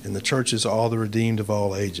 And the church is all the redeemed of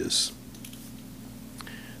all ages.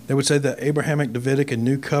 They would say that Abrahamic, Davidic, and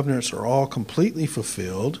New Covenants are all completely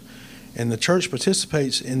fulfilled, and the church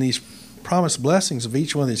participates in these promised blessings of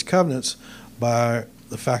each one of these covenants by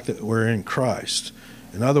the fact that we're in Christ.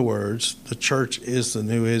 In other words, the church is the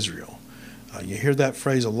new Israel. You hear that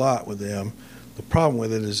phrase a lot with them. The problem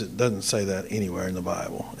with it is it doesn't say that anywhere in the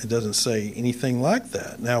Bible. It doesn't say anything like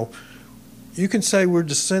that. Now, you can say we're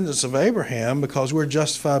descendants of Abraham because we're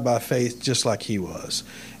justified by faith just like he was.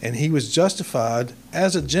 And he was justified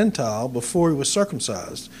as a Gentile before he was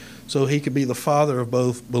circumcised. So he could be the father of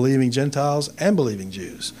both believing Gentiles and believing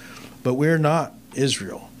Jews. But we're not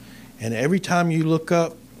Israel. And every time you look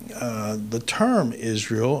up the term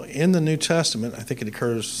Israel in the New Testament, I think it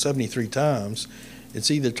occurs 73 times,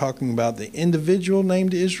 it's either talking about the individual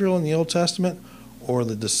named Israel in the Old Testament or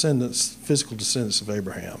the descendants, physical descendants of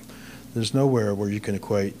Abraham. There's nowhere where you can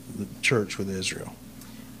equate the church with Israel.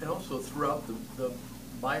 And also throughout the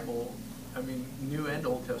Bible, I mean, New and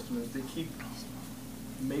Old Testament, they keep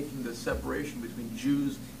making the separation between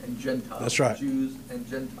Jews and Gentiles. That's right. Jews and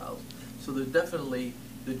Gentiles. So there's definitely,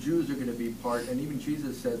 the Jews are going to be part, and even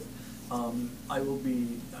Jesus says, I will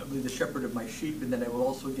be the shepherd of my sheep, and then I will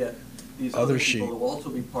also get these other people that will also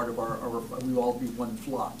be part of our we will all be one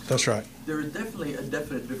flock. So that's right. There is definitely a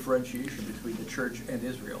definite differentiation between the church and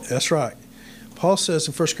Israel. That's right. Paul says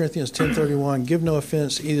in 1 Corinthians 10:31, give no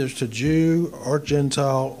offense either to Jew or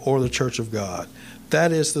Gentile or the church of God.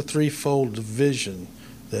 That is the threefold division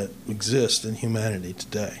that exists in humanity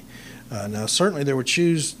today. Now, certainly there were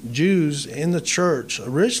Jews in the church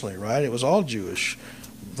originally, right? It was all Jewish,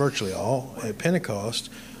 virtually all, at Pentecost.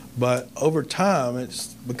 But over time, it's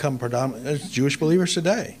become predominant. There's Jewish believers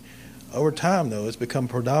today. Over time, though, it's become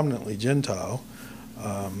predominantly Gentile,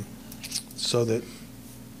 so that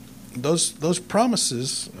those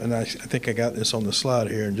promises, and I think I got this on the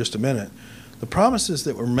slide here in just a minute, the promises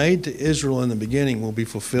that were made to Israel in the beginning will be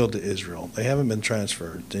fulfilled to Israel. They haven't been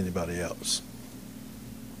transferred to anybody else.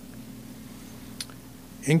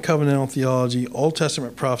 In covenantal theology, Old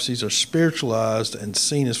Testament prophecies are spiritualized and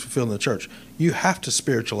seen as fulfilled in the church. You have to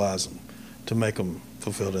spiritualize them to make them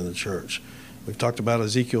fulfilled in the church. We've talked about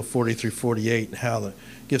Ezekiel 40-48 and how it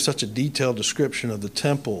gives such a detailed description of the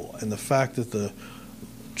temple and the fact that the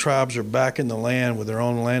tribes are back in the land with their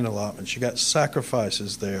own land allotments. You got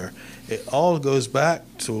sacrifices there. It all goes back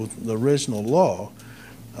to the original law.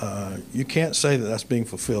 You can't say that that's being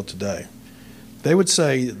fulfilled today. They would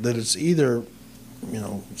say that it's either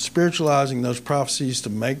spiritualizing those prophecies to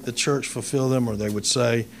make the church fulfill them, or they would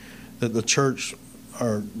say that the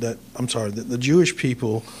Jewish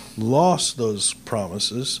people lost those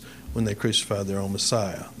promises when they crucified their own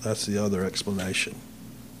Messiah. That's the other explanation.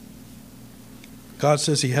 God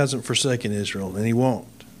says he hasn't forsaken Israel, and he won't.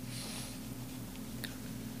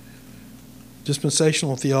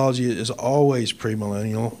 Dispensational theology is always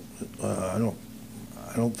premillennial. I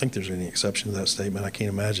don't think there's any exception to that statement. I can't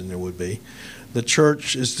imagine there would be. The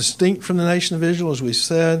church is distinct from the nation of Israel, as we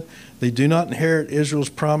said. They do not inherit Israel's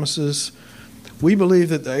promises. We believe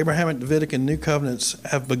that the Abrahamic, Davidic, and New Covenants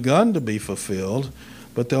have begun to be fulfilled,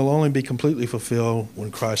 but they'll only be completely fulfilled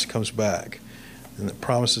when Christ comes back. And the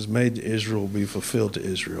promises made to Israel will be fulfilled to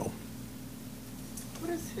Israel.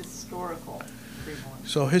 What is historical premill?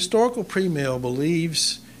 So historical premill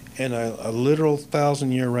believes in a literal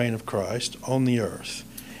 1,000-year reign of Christ on the earth.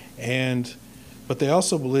 But they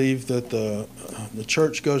also believe that the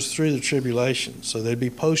church goes through the tribulation. So they'd be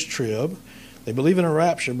post-trib. They believe in a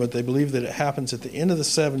rapture, but they believe that it happens at the end of the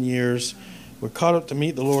 7 years. We're caught up to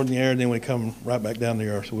meet the Lord in the air, and then we come right back down to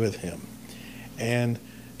the earth with him. And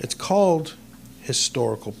it's called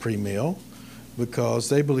historical premill because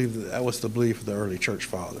they believe that was the belief of the early church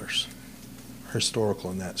fathers.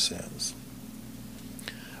 Historical in that sense.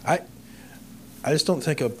 I just don't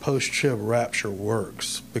think a post-trib rapture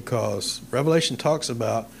works because Revelation talks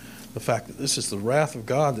about the fact that this is the wrath of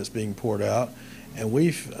God that's being poured out, and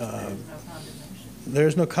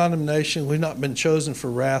there's no condemnation. We've not been chosen for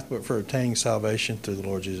wrath, but for attaining salvation through the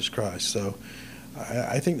Lord Jesus Christ. So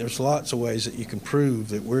I think there's lots of ways that you can prove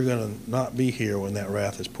that we're going to not be here when that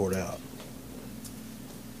wrath is poured out.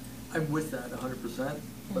 I'm with that 100%,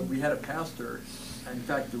 but we had a pastor, in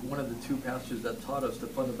fact, one of the two pastors that taught us the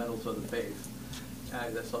fundamentals of the faith. I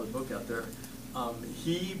saw the book out there.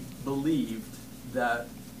 He believed that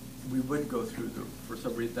we would go through for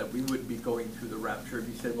some reason, that we would be going through the rapture. And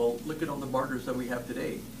he said, well, look at all the martyrs that we have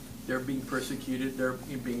today. They're being persecuted, they're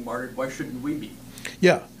being martyred. Why shouldn't we be?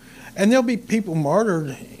 Yeah. And there'll be people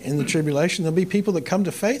martyred in the tribulation. There'll be people that come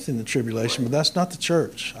to faith in the tribulation, but that's not the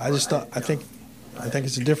church. I think I think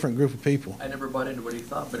it's a different group of people. I never bought into what he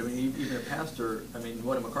thought, but I mean, even a pastor, I mean,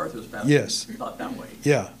 one of MacArthur's pastors Yes. thought that way.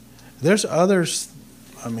 Yeah. There's others,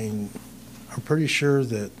 I mean, I'm pretty sure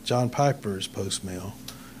that John Piper is post-mill.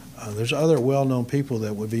 There's other well-known people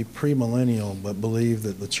that would be premillennial but believe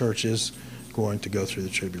that the church is going to go through the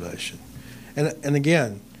tribulation. And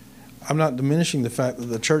again, I'm not diminishing the fact that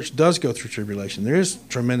the church does go through tribulation. There is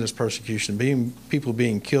tremendous persecution, people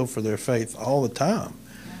being killed for their faith all the time,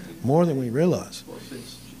 more than we realize. Well,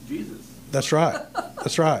 since Jesus. That's right.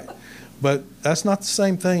 That's right. But that's not the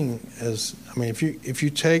same thing as, I mean, if you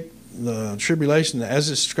take the tribulation as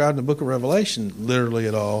it's described in the book of Revelation literally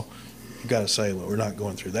at all, you've got to say, well, we're not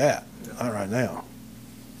going through that. Not right now.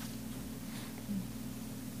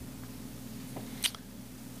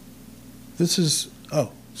 This is,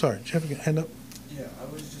 oh, sorry, did you have a hand up? Yeah,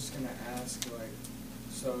 I was just gonna ask, like,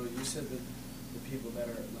 so you said that the people that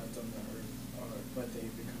are left on the earth are, but they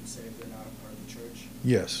become saved, they're not a part of the church?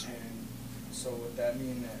 Yes. And so would that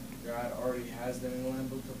mean that God already has them in the Lamb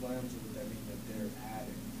Book of Lambs, or would that mean that they're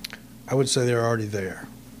added? I would say they're already there.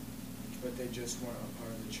 But they just weren't a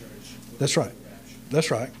part of the church? That's right. That's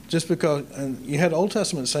right. Just because, and you had Old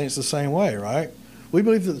Testament saints the same way, right? We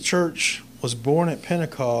believe that the church was born at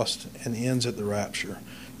Pentecost and ends at the rapture.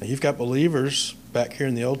 Now, you've got believers back here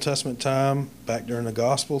in the Old Testament time, back during the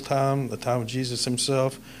gospel time, the time of Jesus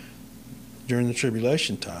himself, during the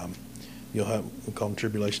tribulation time. You'll have, we call them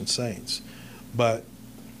tribulation saints. But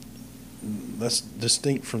that's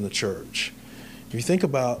distinct from the church. If you think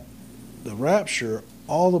about the rapture,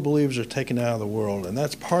 all the believers are taken out of the world, and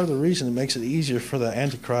that's part of the reason it makes it easier for the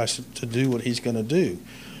Antichrist to do what he's going to do.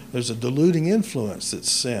 There's a diluting influence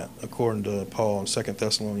that's sent, according to Paul in 2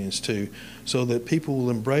 Thessalonians 2, so that people will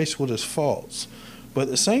embrace what is false. But at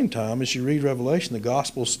the same time, as you read Revelation, the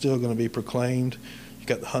gospel is still going to be proclaimed. You've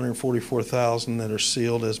got the 144,000 that are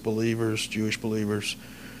sealed as believers, Jewish believers.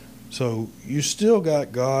 So you still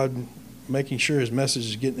got God making sure his message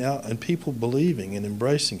is getting out and people believing and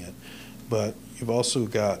embracing it. But you've also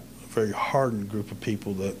got a very hardened group of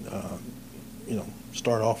people that,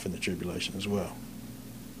 start off in the tribulation as well.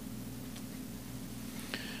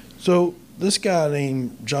 So this guy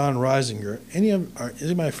named John Reisinger, is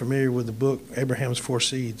anybody familiar with the book Abraham's Four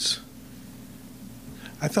Seeds?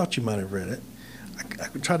 I thought you might have read it. I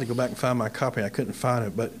tried to go back and find my copy. I couldn't find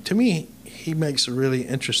it. But to me, he makes a really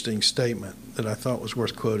interesting statement that I thought was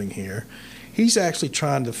worth quoting here. He's actually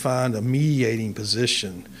trying to find a mediating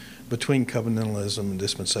position between covenantalism and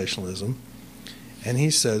dispensationalism. And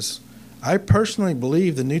he says, I personally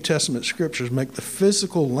believe the New Testament scriptures make the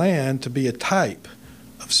physical land to be a type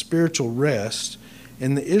of spiritual rest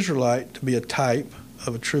and the Israelite to be a type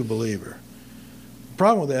of a true believer. The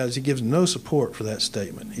problem with that is he gives no support for that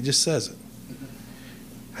statement. He just says it.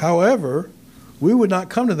 However, we would not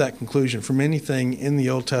come to that conclusion from anything in the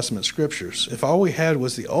Old Testament scriptures. If all we had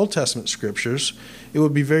was the Old Testament scriptures, it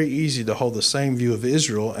would be very easy to hold the same view of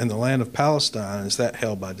Israel and the land of Palestine as that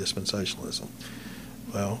held by dispensationalism.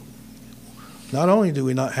 Well, not only do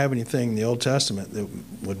we not have anything in the Old Testament that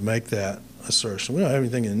would make that assertion, we don't have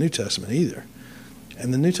anything in the New Testament either.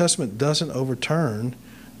 And the New Testament doesn't overturn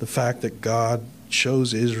the fact that God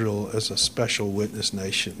chose Israel as a special witness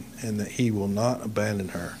nation and that he will not abandon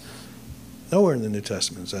her. Nowhere in the New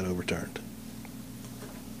Testament is that overturned.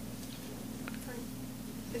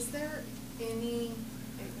 Is there any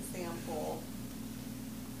example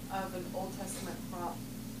of an Old Testament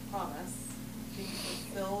promise being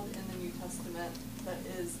fulfilled in the New Testament that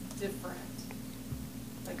is different,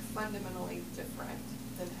 like fundamentally different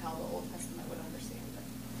than how the Old Testament would understand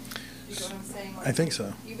it? Do you know what I'm saying? Like, I think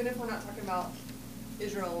so. Even if we're not talking about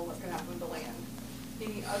Israel and what's going to happen with the land,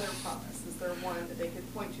 any other promise? Is there one that they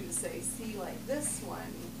could point to say, see, like this one,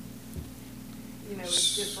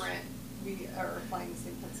 is different. We are applying the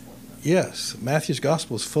same principle. Yes, Matthew's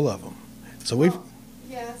gospel is full of them. So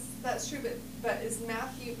yes, that's true, but is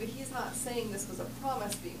Matthew? But he's not saying this was a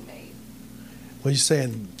promise being made. Well, he's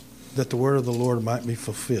saying that the word of the Lord might be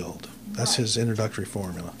fulfilled. That's Right. his introductory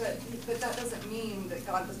formula. But that doesn't mean that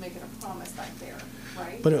God was making a promise back there,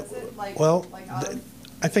 right? But Is it like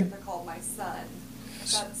I think they're called my son.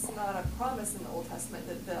 That's not a promise in the Old Testament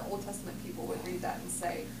that the Old Testament people would read that and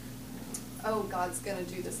say, oh, God's going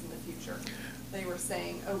to do this in the future. They were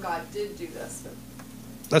saying, oh, God did do this. But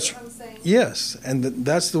that's you know what I'm saying? Yes, and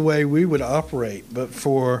that's the way we would operate. But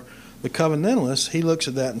for the covenantalist, he looks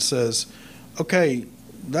at that and says, okay,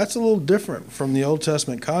 that's a little different from the Old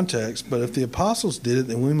Testament context, but if the apostles did it,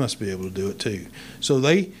 then we must be able to do it too. So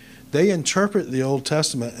they interpret the Old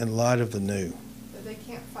Testament in light of the New. But they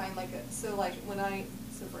can't find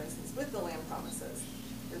for instance, with the land promises,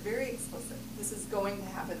 They're very explicit. This is going to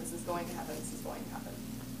happen, this is going to happen, this is going to happen.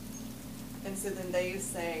 And so then they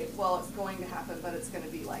say, well, it's going to happen, but it's going to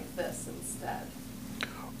be like this instead.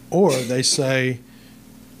 Or they say,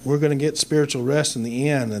 we're going to get spiritual rest in the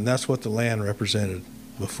end, and that's what the land represented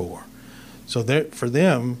before. So for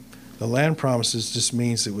them, the land promises just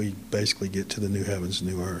means that we basically get to the new heavens,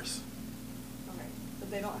 new earth. Okay, but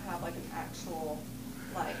they don't have like an actual,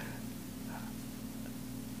 like,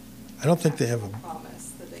 I don't think they have a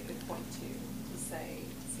promise that they could point to say,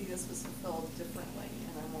 see, this was fulfilled differently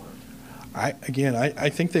in our work. I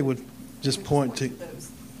think they would just point to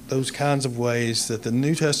those kinds of ways that the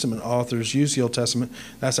New Testament authors use the Old Testament.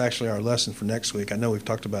 That's actually our lesson for next week. I know we've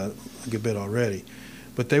talked about it a good bit already.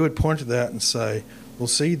 But they would point to that and say, well,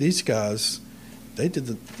 see, these guys, they did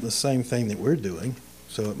the same thing that we're doing,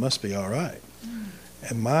 so it must be all right.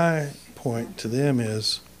 And my point to them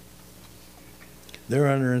is they're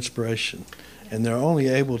under inspiration, and they're only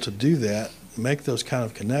able to do that, make those kind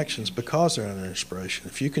of connections because they're under inspiration.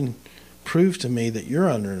 If you can prove to me that you're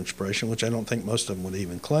under inspiration, which I don't think most of them would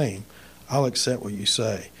even claim, I'll accept what you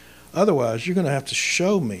say. Otherwise, you're going to have to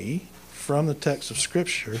show me from the text of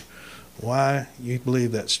Scripture why you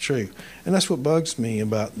believe that's true. And that's what bugs me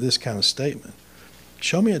about this kind of statement.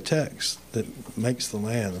 Show me a text that makes the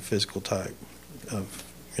land a physical type of,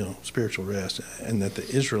 spiritual rest, and that the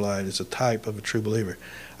Israelite is a type of a true believer.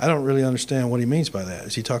 I don't really understand what he means by that.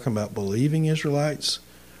 Is he talking about believing Israelites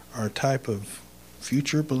are a type of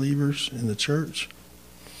future believers in the church?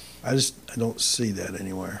 I don't see that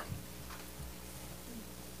anywhere.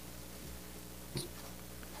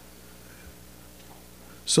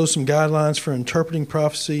 So some guidelines for interpreting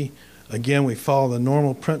prophecy. Again, we follow the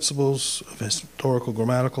normal principles of historical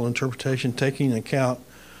grammatical interpretation, taking into account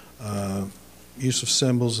use of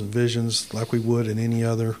symbols and visions like we would in any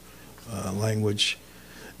other language.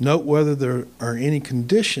 Note whether there are any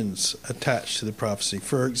conditions attached to the prophecy.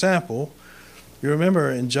 For example, you remember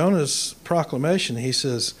in Jonah's proclamation, he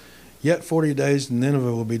says, yet 40 days and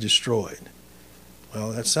Nineveh will be destroyed.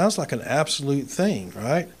 Well, that sounds like an absolute thing,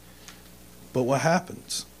 right? But what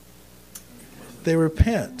happens? They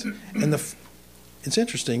repent. And it's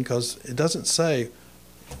interesting because it doesn't say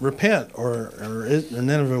repent or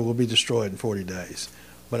Nineveh will be destroyed in 40 days.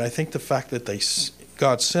 But I think the fact that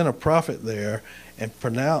God sent a prophet there and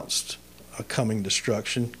pronounced a coming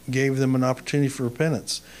destruction gave them an opportunity for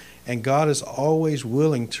repentance. And God is always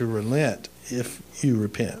willing to relent if you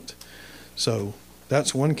repent. So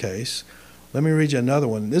that's one case. Let me read you another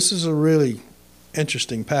one. This is a really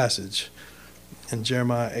interesting passage in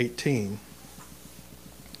Jeremiah 18.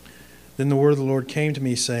 Then the word of the Lord came to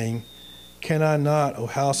me, saying, can I not, O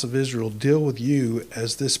house of Israel, deal with you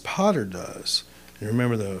as this potter does? And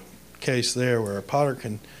remember the case there where a potter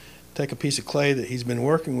can take a piece of clay that he's been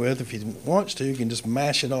working with. If he wants to, he can just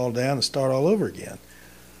mash it all down and start all over again.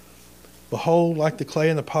 Behold, like the clay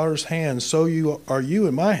in the potter's hand, so are you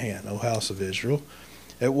in my hand, O house of Israel.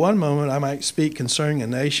 At one moment I might speak concerning a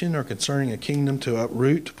nation or concerning a kingdom to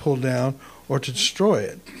uproot, to pull down, or to destroy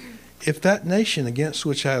it. If that nation against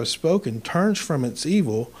which I have spoken turns from its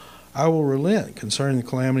evil, I will relent concerning the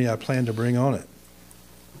calamity I plan to bring on it.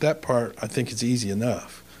 That part I think is easy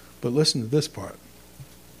enough. But listen to this part.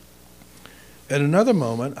 At another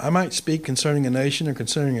moment I might speak concerning a nation or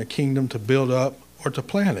concerning a kingdom to build up or to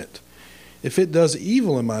plant it. If it does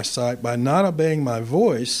evil in my sight by not obeying my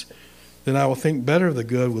voice, then I will think better of the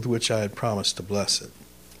good with which I had promised to bless it.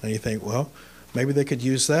 And you think, well, maybe they could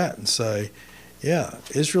use that and say, yeah,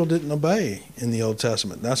 Israel didn't obey in the Old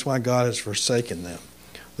Testament. That's why God has forsaken them.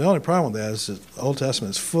 The only problem with that is that the Old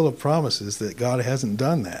Testament is full of promises that God hasn't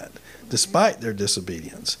done that, despite their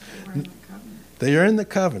disobedience. They are in the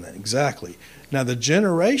covenant, exactly. Now, the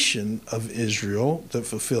generation of Israel that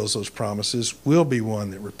fulfills those promises will be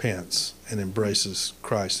one that repents and embraces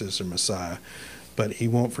Christ as their Messiah, but he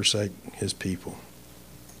won't forsake his people.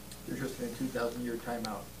 They're just in a 2,000-year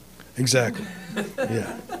timeout. Exactly.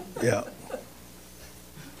 Yeah.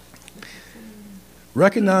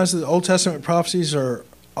 Recognize that the Old Testament prophecies are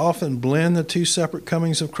often blend the two separate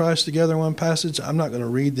comings of Christ together in one passage. I'm not going to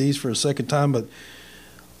read these for a second time, but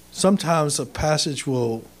sometimes a passage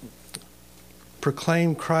will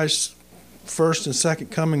proclaim Christ's first and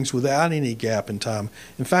second comings without any gap in time.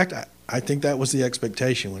 In fact, I think that was the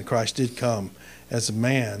expectation when Christ did come as a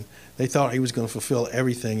man. They thought he was going to fulfill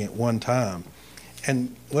everything at one time.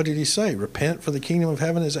 And what did he say? Repent, for the kingdom of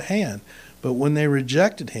heaven is at hand. But when they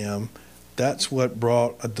rejected him, that's what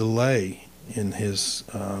brought a delay in his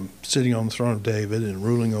sitting on the throne of David and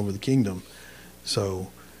ruling over the kingdom.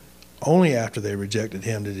 So only after they rejected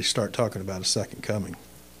him did he start talking about a second coming.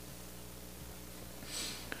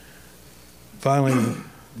 Finally,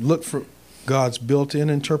 look for God's built-in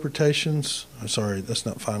interpretations. I'm sorry, that's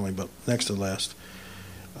not finally, but next to last.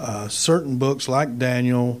 Certain books like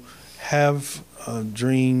Daniel have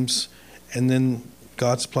dreams, and then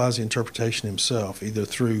God supplies the interpretation himself, either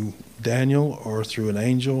through Daniel or through an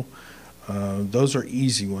angel. Those are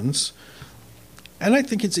easy ones. And I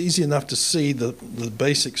think it's easy enough to see the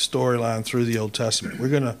basic storyline through the Old Testament. We're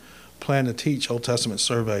going to plan to teach Old Testament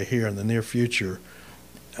survey here in the near future.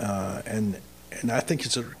 And I think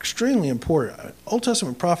it's extremely important. Old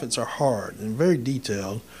Testament prophets are hard and very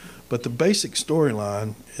detailed, but the basic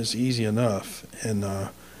storyline is easy enough. And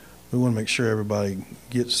we want to make sure everybody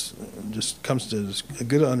comes to as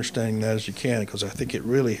good an understanding of that as you can, because I think it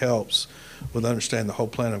really helps with understanding the whole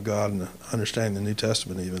plan of God and understanding the New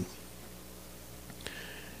Testament even.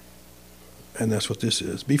 And that's what this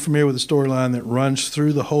is. Be familiar with the storyline that runs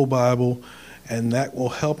through the whole Bible, and that will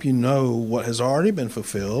help you know what has already been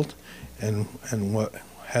fulfilled and what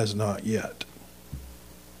has not yet.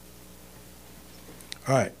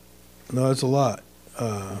 All right. No, that's a lot.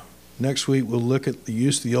 Next week, we'll look at the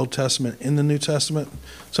use of the Old Testament in the New Testament.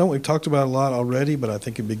 Something we've talked about a lot already, but I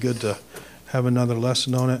think it'd be good to have another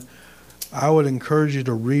lesson on it. I would encourage you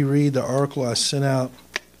to reread the article I sent out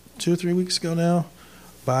 2 or 3 weeks ago now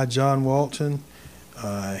by John Walton.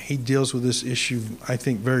 He deals with this issue, I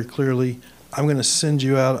think, very clearly. I'm going to send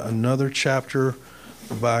you out another chapter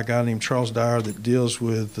by a guy named Charles Dyer that deals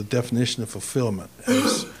with the definition of fulfillment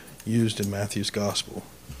as used in Matthew's Gospel.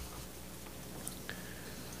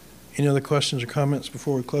 Any other questions or comments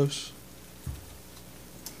before we close?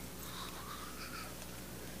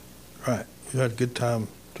 All right. We've had a good time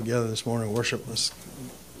together this morning. Worship. Let's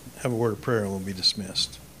have a word of prayer and we'll be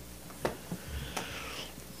dismissed.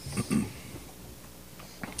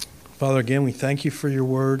 Father, again, we thank you for your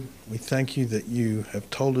word. We thank you that you have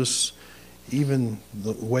told us even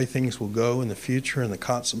the way things will go in the future and the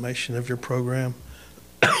consummation of your program.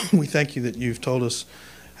 We thank you that you've told us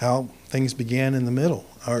how things began in the middle,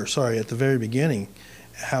 at the very beginning,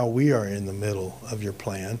 how we are in the middle of your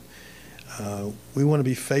plan. We want to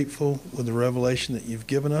be faithful with the revelation that you've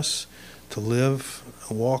given us, to live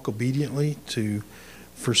and walk obediently, to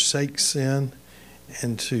forsake sin,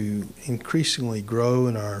 and to increasingly grow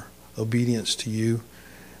in our obedience to you.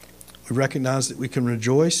 We recognize that we can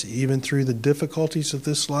rejoice even through the difficulties of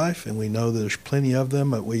this life, and we know that there's plenty of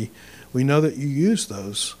them, but we know that you use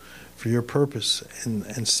those for your purpose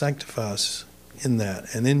and sanctify us in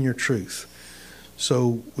that and in your truth.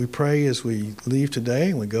 So we pray as we leave today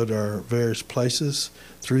and we go to our various places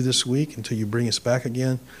through this week until you bring us back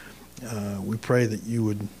again, we pray that you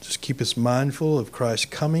would just keep us mindful of Christ's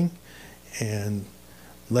coming and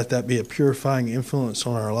let that be a purifying influence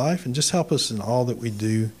on our life, and just help us in all that we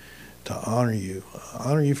do to honor you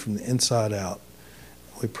from the inside out.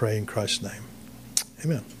 We pray in Christ's name.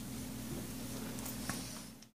 Amen.